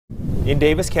In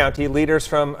Davis County, leaders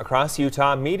from across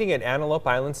Utah meeting at Antelope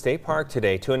Island State Park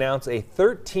today to announce a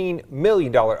 $13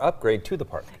 million upgrade to the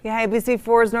park. Yeah,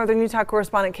 ABC4's Northern Utah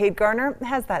correspondent Kate Garner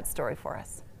has that story for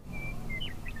us.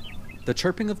 The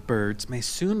chirping of birds may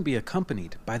soon be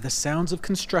accompanied by the sounds of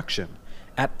construction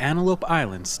at Antelope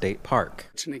Island State Park.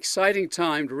 It's an exciting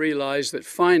time to realize that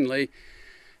finally,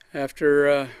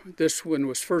 after this one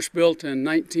was first built in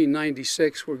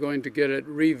 1996, we're going to get it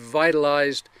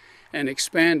revitalized and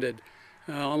expanded,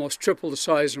 almost triple the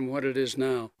size of what it is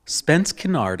now. Spence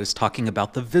Kennard is talking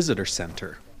about the visitor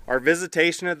center. Our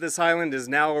visitation at this island is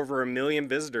now over 1 million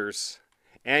visitors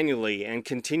annually and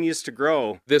continues to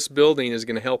grow. This building is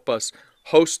going to help us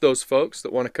host those folks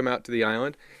that want to come out to the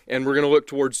island, and we're going to look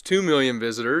towards 2 million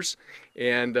visitors,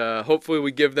 and hopefully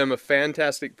we give them a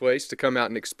fantastic place to come out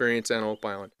and experience Antelope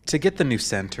Island. To get the new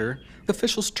center,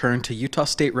 officials turned to Utah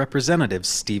State Representative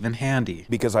Stephen Handy.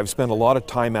 Because I've spent a lot of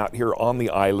time out here on the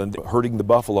island herding the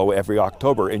buffalo every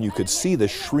October, and you could see the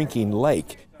shrinking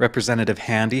lake. Representative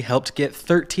Handy helped get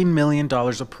 $13 million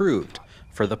approved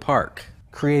for the park.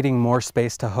 Creating more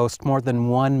space to host more than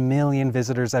 1 million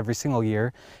visitors every single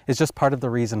year is just part of the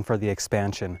reason for the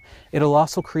expansion. It'll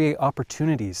also create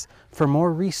opportunities for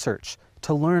more research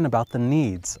to learn about the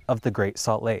needs of the Great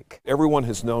Salt Lake. Everyone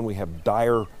has known we have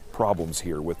dire problems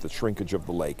here with the shrinkage of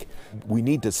the lake. We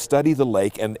need to study the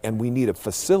lake, and we need a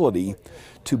facility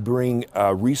to bring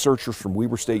researchers from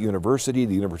Weber State University,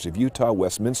 the University of Utah,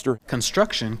 Westminster.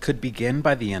 Construction could begin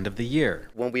by the end of the year.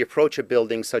 When we approach a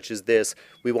building such as this,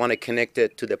 we want to connect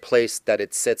it to the place that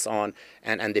it sits on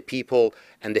and the people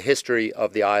and the history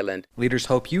of the island. Leaders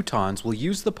hope Utahns will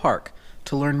use the park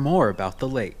to learn more about the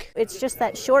lake. It's just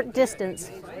that short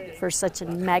distance for such a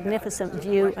magnificent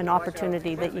view and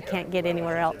opportunity that you can't get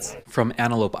anywhere else. From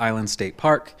Antelope Island State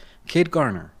Park, Kate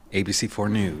Garner,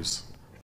 ABC4 News.